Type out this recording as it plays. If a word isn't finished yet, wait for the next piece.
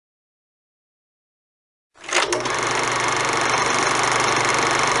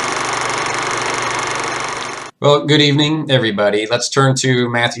Well, good evening, everybody. Let's turn to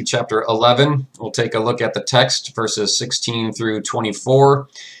Matthew chapter 11. We'll take a look at the text, verses 16 through 24,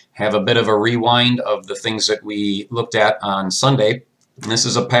 have a bit of a rewind of the things that we looked at on Sunday. And this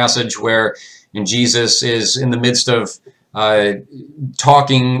is a passage where Jesus is in the midst of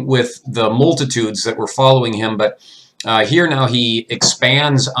talking with the multitudes that were following him, but here now he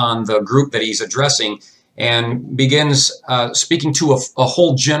expands on the group that he's addressing and begins speaking to a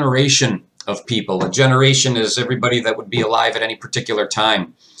whole generation of people. A generation is everybody that would be alive at any particular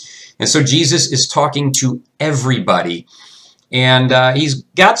time. And so Jesus is talking to everybody. And he's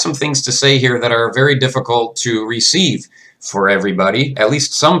got some things to say here that are very difficult to receive for everybody, at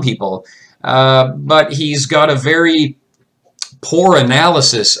least some people. But he's got a very poor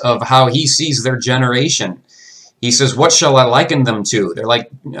analysis of how he sees their generation. He says, "What shall I liken them to?" They're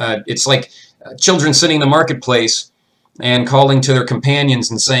like, it's like children sitting in the marketplace and calling to their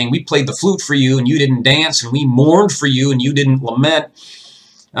companions and saying, "We played the flute for you and you didn't dance, and we mourned for you and you didn't lament."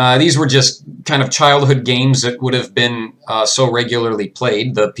 These were just kind of childhood games that would have been so regularly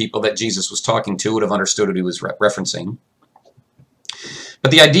played. The people that Jesus was talking to would have understood what he was referencing.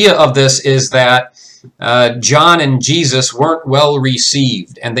 But the idea of this is that John and Jesus weren't well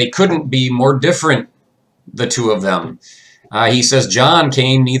received, and they couldn't be more different, the two of them. He says John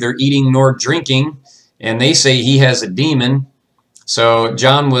came neither eating nor drinking, and they say he has a demon. So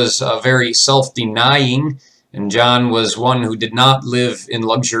John was very self-denying, and John was one who did not live in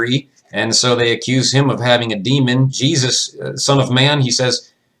luxury, and so they accuse him of having a demon. Jesus, Son of Man, he says,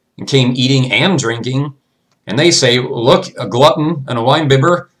 came eating and drinking, and they say, "Look, a glutton and a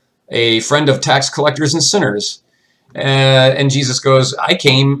winebibber, a friend of tax collectors and sinners." And Jesus goes, "I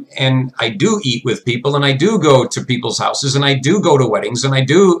came and I do eat with people, and I do go to people's houses, and I do go to weddings, and I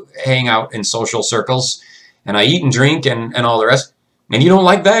do hang out in social circles, and I eat and drink and all the rest. And you don't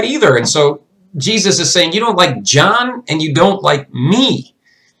like that either." And so Jesus is saying, you don't like John and you don't like me.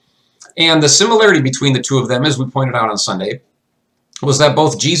 And the similarity between the two of them, as we pointed out on Sunday, was that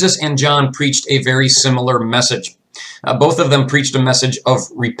both Jesus and John preached a very similar message. Both of them preached a message of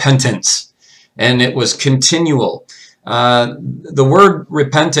repentance, and it was continual. The word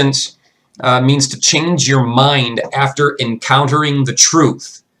repentance means to change your mind after encountering the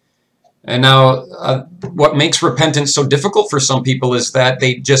truth. And now, what makes repentance so difficult for some people is that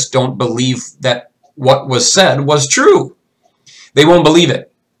they just don't believe that what was said was true. They won't believe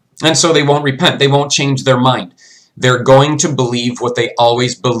it, and so they won't repent. They won't change their mind. They're going to believe what they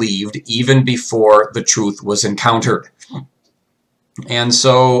always believed, even before the truth was encountered. And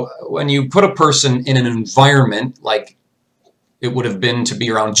so when you put a person in an environment like it would have been to be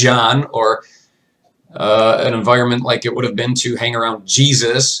around John, or an environment like it would have been to hang around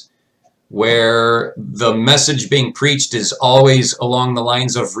Jesus, where the message being preached is always along the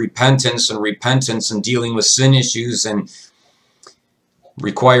lines of repentance and dealing with sin issues and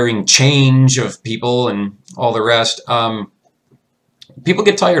requiring change of people and all the rest, people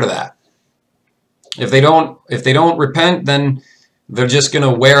get tired of that. If they don't repent, then they're just going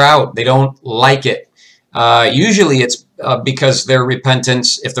to wear out. They don't like it. Usually it's because their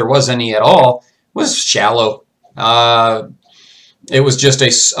repentance, if there was any at all, was shallow. It was just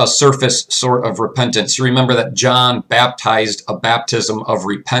a surface sort of repentance. You remember that John baptized a baptism of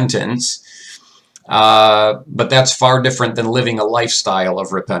repentance, but that's far different than living a lifestyle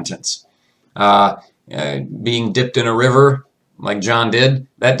of repentance. Being dipped in a river, like John did,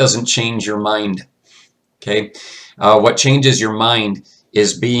 that doesn't change your mind. Okay, what changes your mind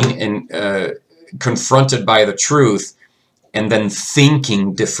is being confronted by the truth and then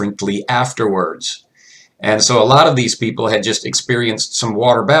thinking differently afterwards. And so a lot of these people had just experienced some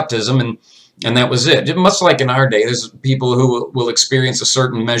water baptism, and that was it. Much like in our day, there's people who will experience a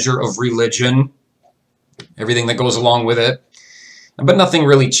certain measure of religion, everything that goes along with it, but nothing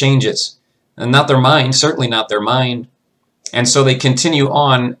really changes. And not their mind, certainly not their mind. And so they continue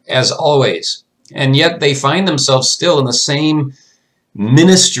on as always. And yet they find themselves still in the same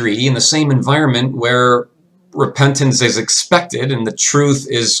ministry, in the same environment where repentance is expected and the truth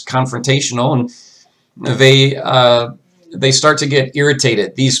is confrontational, and they start to get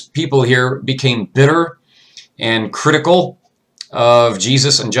irritated. These people here became bitter and critical of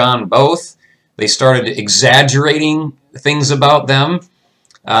Jesus and John both. They started exaggerating things about them.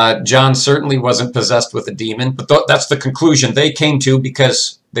 John certainly wasn't possessed with a demon, but that's the conclusion they came to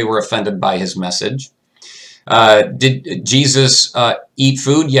because they were offended by his message. Did Jesus eat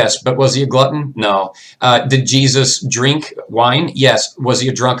food? Yes. But was he a glutton? No. Did Jesus drink wine? Yes. Was he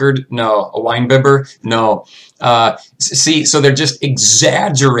a drunkard? No. A winebibber? No. See, so they're just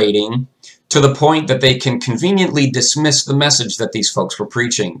exaggerating to the point that they can conveniently dismiss the message that these folks were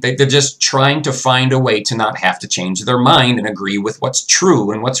preaching. They're just trying to find a way to not have to change their mind and agree with what's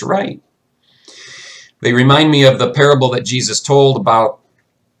true and what's right. They remind me of the parable that Jesus told about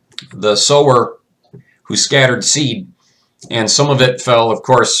the sower who scattered seed, and some of it fell, of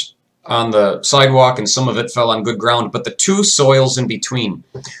course, on the sidewalk, and some of it fell on good ground, but the two soils in between,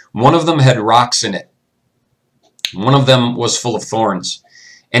 one of them had rocks in it. One of them was full of thorns.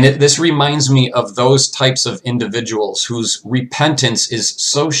 And this reminds me of those types of individuals whose repentance is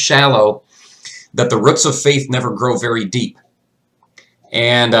so shallow that the roots of faith never grow very deep.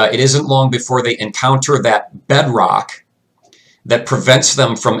 And it isn't long before they encounter that bedrock that prevents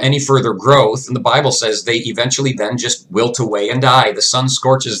them from any further growth. And the Bible says they eventually then just wilt away and die. The sun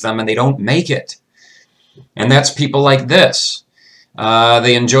scorches them and they don't make it. And that's people like this.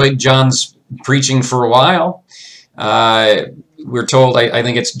 They enjoyed John's preaching for a while. We're told, I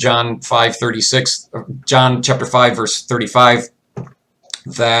think it's John 5:36, John chapter 5, verse 35,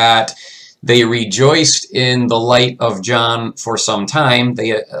 that they rejoiced in the light of John for some time.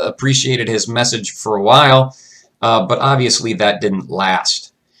 They appreciated his message for a while, but obviously that didn't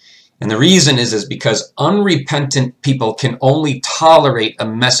last. And the reason is because unrepentant people can only tolerate a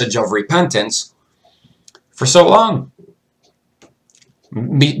message of repentance for so long.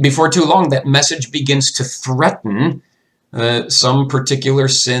 Before too long, that message begins to threaten some particular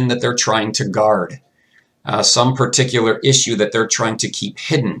sin that they're trying to guard, some particular issue that they're trying to keep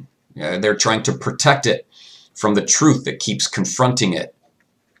hidden. They're trying to protect it from the truth that keeps confronting it.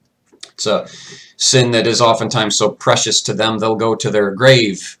 It's a sin that is oftentimes so precious to them, they'll go to their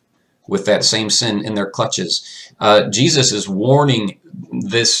grave with that same sin in their clutches. Jesus is warning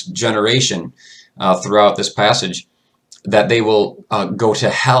this generation throughout this passage that they will go to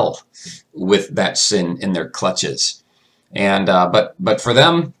hell with that sin in their clutches. And but for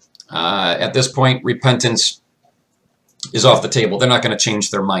them, at this point, repentance is off the table. They're not going to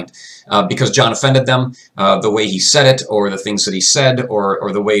change their mind because John offended them, the way he said it, or the things that he said,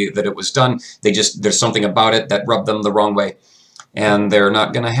 or the way that it was done. There's something about it that rubbed them the wrong way, and they're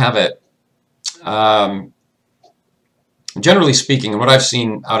not going to have it. Generally speaking, what I've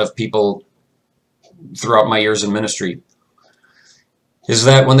seen out of people throughout my years in ministry is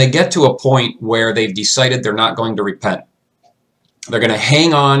that when they get to a point where they've decided they're not going to repent, they're going to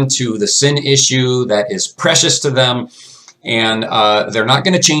hang on to the sin issue that is precious to them, and they're not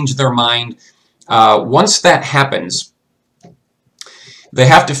going to change their mind. Once that happens, they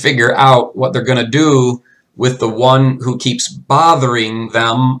have to figure out what they're going to do with the one who keeps bothering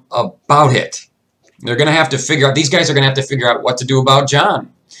them about it. They're going to have to figure out, these guys are going to have to figure out what to do about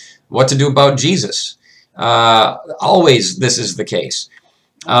John, what to do about Jesus. Always this is the case.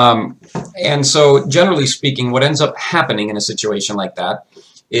 And so generally speaking, what ends up happening in a situation like that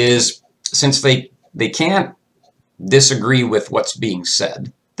is, since they can't disagree with what's being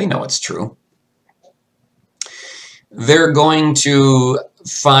said, they know it's true, they're going to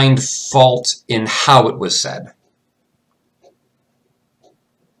find fault in how it was said.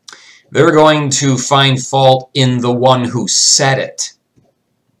 They're going to find fault in the one who said it.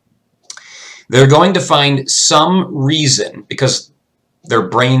 They're going to find some reason, because their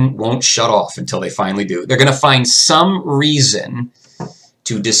brain won't shut off until they finally do. They're going to find some reason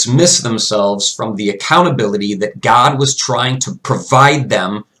to dismiss themselves from the accountability that God was trying to provide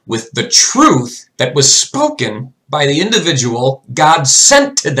them with the truth that was spoken by the individual God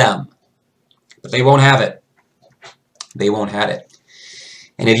sent to them. But they won't have it. They won't have it.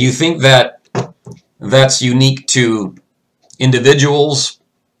 And if you think that that's unique to individuals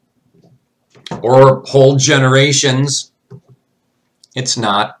or whole generations, it's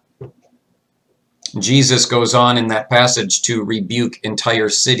not. Jesus goes on in that passage to rebuke entire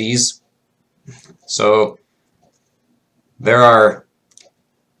cities. So there are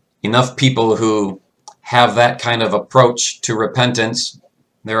enough people who have that kind of approach to repentance.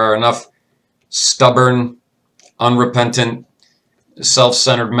 There are enough stubborn, unrepentant,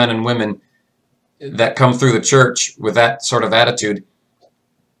 self-centered men and women that come through the church with that sort of attitude,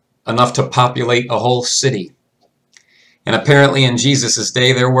 enough to populate a whole city. And apparently in Jesus'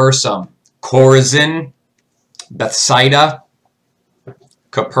 day there were some. Chorazin, Bethsaida,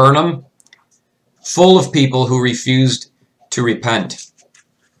 Capernaum, full of people who refused to repent.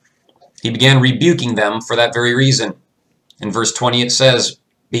 He began rebuking them for that very reason. In verse 20 it says,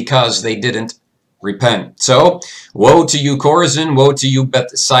 because they didn't repent. So, woe to you, Chorazin, woe to you,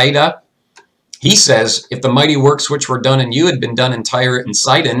 Bethsaida. He says, if the mighty works which were done in you had been done in Tyre and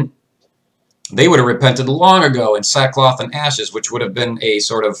Sidon, they would have repented long ago in sackcloth and ashes, which would have been a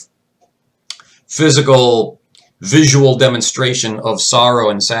sort of physical, visual demonstration of sorrow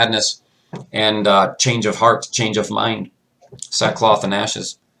and sadness. and change of heart, change of mind, sackcloth and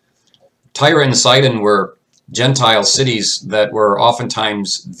ashes. Tyre and Sidon were Gentile cities that were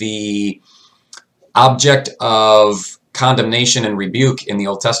oftentimes the object of condemnation and rebuke in the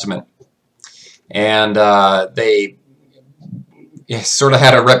Old Testament. And they sort of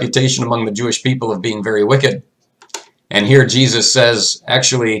had a reputation among the Jewish people of being very wicked. And here Jesus says,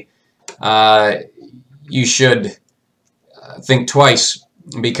 actually, you should think twice,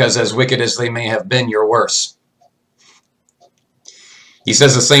 because as wicked as they may have been, you're worse. He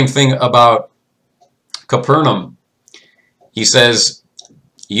says the same thing about Capernaum. He says,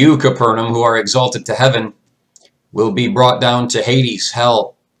 you, Capernaum, who are exalted to heaven, will be brought down to Hades,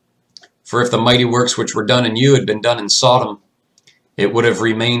 hell. For if the mighty works which were done in you had been done in Sodom, it would have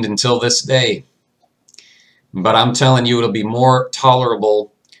remained until this day. But I'm telling you, it'll be more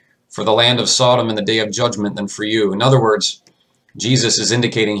tolerable for the land of Sodom in the day of judgment than for you. In other words, Jesus is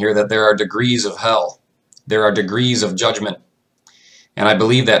indicating here that there are degrees of hell. There are degrees of judgment. And I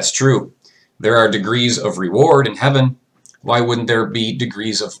believe that's true. There are degrees of reward in heaven. Why wouldn't there be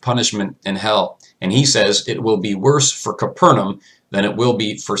degrees of punishment in hell? And he says it will be worse for Capernaum than it will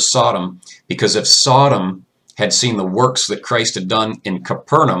be for Sodom. Because if Sodom had seen the works that Christ had done in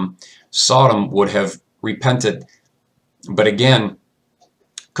Capernaum, Sodom would have repented. But again,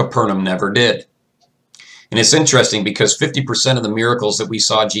 Capernaum never did. And it's interesting because 50% of the miracles that we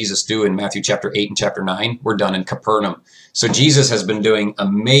saw Jesus do in Matthew chapter 8 and chapter 9 were done in Capernaum. So Jesus has been doing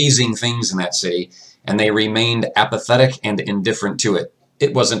amazing things in that city, and they remained apathetic and indifferent to it.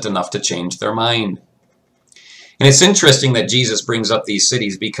 It wasn't enough to change their mind. And it's interesting that Jesus brings up these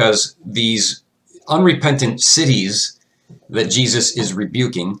cities, because these unrepentant cities that Jesus is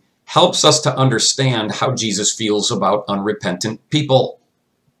rebuking helps us to understand how Jesus feels about unrepentant people.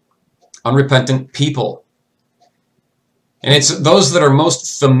 Unrepentant people. And it's those that are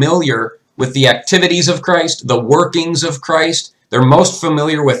most familiar with the activities of Christ, the workings of Christ. They're most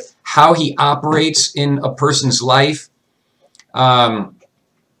familiar with how he operates in a person's life.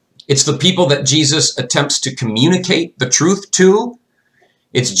 It's the people that Jesus attempts to communicate the truth to.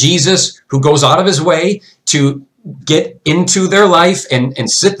 It's Jesus who goes out of his way to get into their life and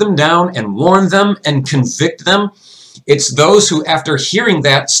sit them down and warn them and convict them. It's those who, after hearing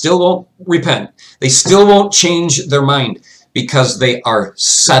that, still won't repent. They still won't change their mind because they are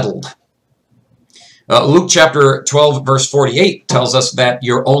settled. Luke chapter 12, verse 48 tells us that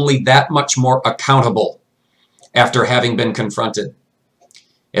you're only that much more accountable after having been confronted.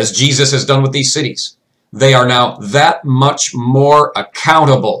 As Jesus has done with these cities, they are now that much more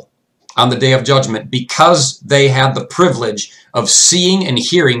accountable on the day of judgment because they had the privilege of seeing and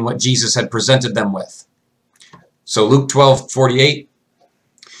hearing what Jesus had presented them with. So Luke 12:48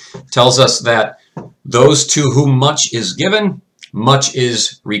 tells us that those to whom much is given, much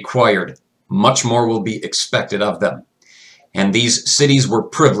is required. Much more will be expected of them. And these cities were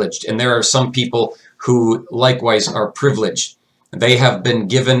privileged, and there are some people who likewise are privileged. They have been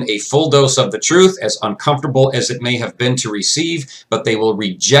given a full dose of the truth, as uncomfortable as it may have been to receive, but they will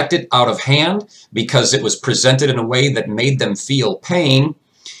reject it out of hand because it was presented in a way that made them feel pain,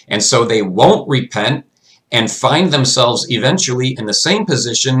 and so they won't repent and find themselves eventually in the same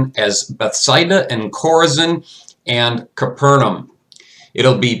position as Bethsaida and Chorazin and Capernaum.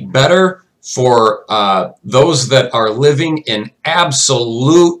 It'll be better for those that are living in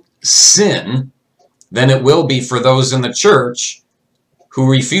absolute sin than it will be for those in the church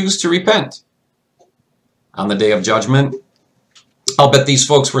who refuse to repent. On the day of judgment, I'll bet these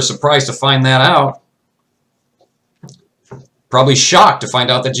folks were surprised to find that out. Probably shocked to find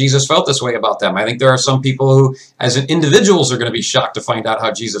out that Jesus felt this way about them. I think there are some people who, as individuals, are going to be shocked to find out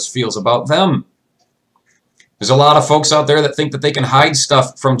how Jesus feels about them. There's a lot of folks out there that think that they can hide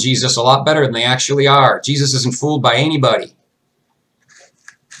stuff from Jesus a lot better than they actually are. Jesus isn't fooled by anybody.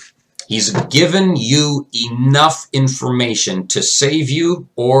 He's given you enough information to save you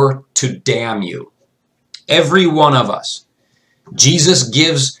or to damn you. Every one of us. Jesus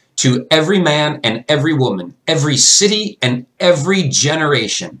gives to every man and every woman, every city and every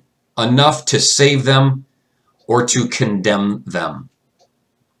generation, enough to save them or to condemn them.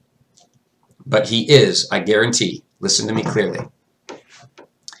 But he is, I guarantee, listen to me clearly,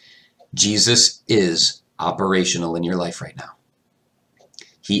 Jesus is operational in your life right now.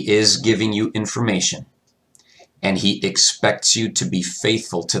 He is giving you information, and he expects you to be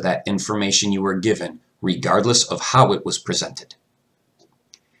faithful to that information you were given, regardless of how it was presented.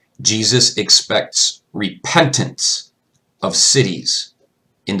 Jesus expects repentance of cities,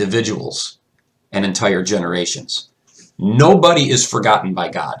 individuals, and entire generations. Nobody is forgotten by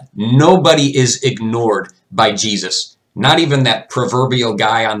God. Nobody is ignored by Jesus. Not even that proverbial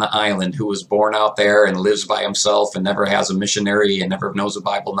guy on the island who was born out there and lives by himself and never has a missionary and never knows the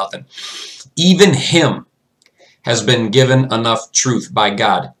Bible, nothing. Even him has been given enough truth by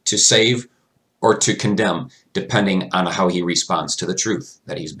God to save or to condemn, depending on how he responds to the truth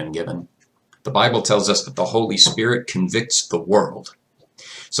that he's been given. The Bible tells us that the Holy Spirit convicts the world.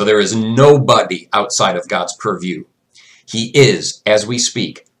 So there is nobody outside of God's purview. He is, as we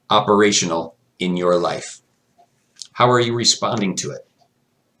speak, operational in your life. How are you responding to it?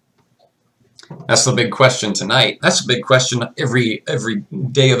 That's the big question tonight. That's a big question every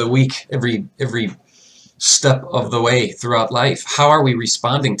day of the week, every step of the way throughout life. How are we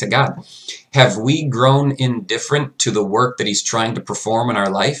responding to God? Have we grown indifferent to the work that he's trying to perform in our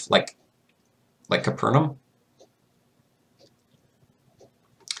life, like Capernaum?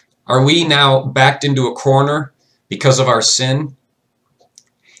 Are we now backed into a corner because of our sin,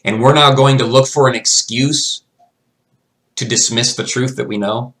 and we're now going to look for an excuse to dismiss the truth that we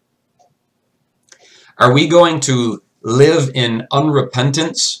know? Are we going to live in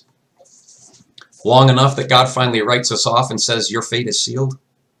unrepentance long enough that God finally writes us off and says, your fate is sealed?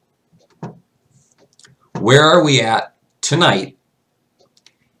 Where are we at tonight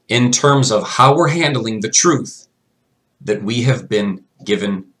in terms of how we're handling the truth that we have been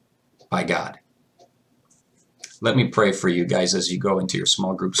given by God? Let me pray for you guys as you go into your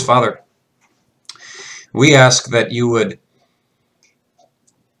small groups. Father, we ask that you would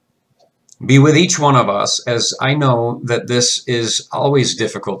be with each one of us, as I know that this is always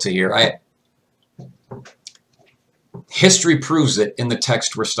difficult to hear. History proves it in the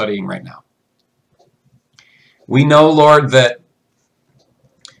text we're studying right now. We know, Lord, that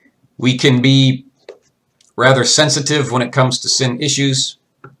we can be rather sensitive when it comes to sin issues,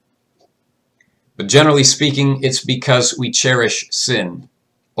 but generally speaking, it's because we cherish sin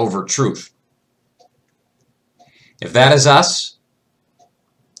over truth. If that is us,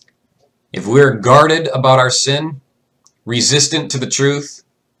 if we're guarded about our sin, resistant to the truth,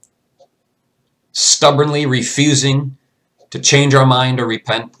 stubbornly refusing to change our mind or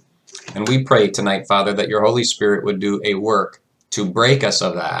repent, and we pray tonight, Father, that your Holy Spirit would do a work to break us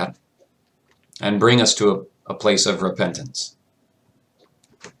of that and bring us to a place of repentance.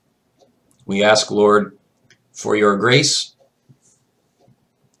 We ask, Lord, for your grace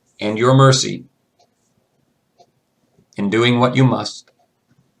and your mercy in doing what you must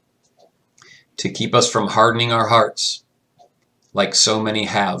to keep us from hardening our hearts like so many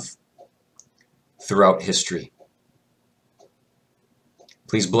have throughout history.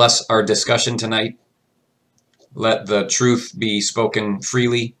 Please bless our discussion tonight. Let the truth be spoken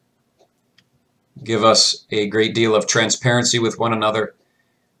freely. Give us a great deal of transparency with one another,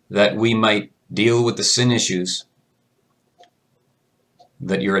 that we might deal with the sin issues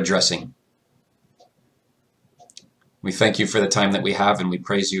that you're addressing. We thank you for the time that we have, and we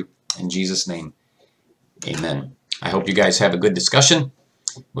praise you in Jesus' name. Amen. I hope you guys have a good discussion.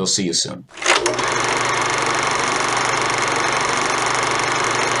 We'll see you soon.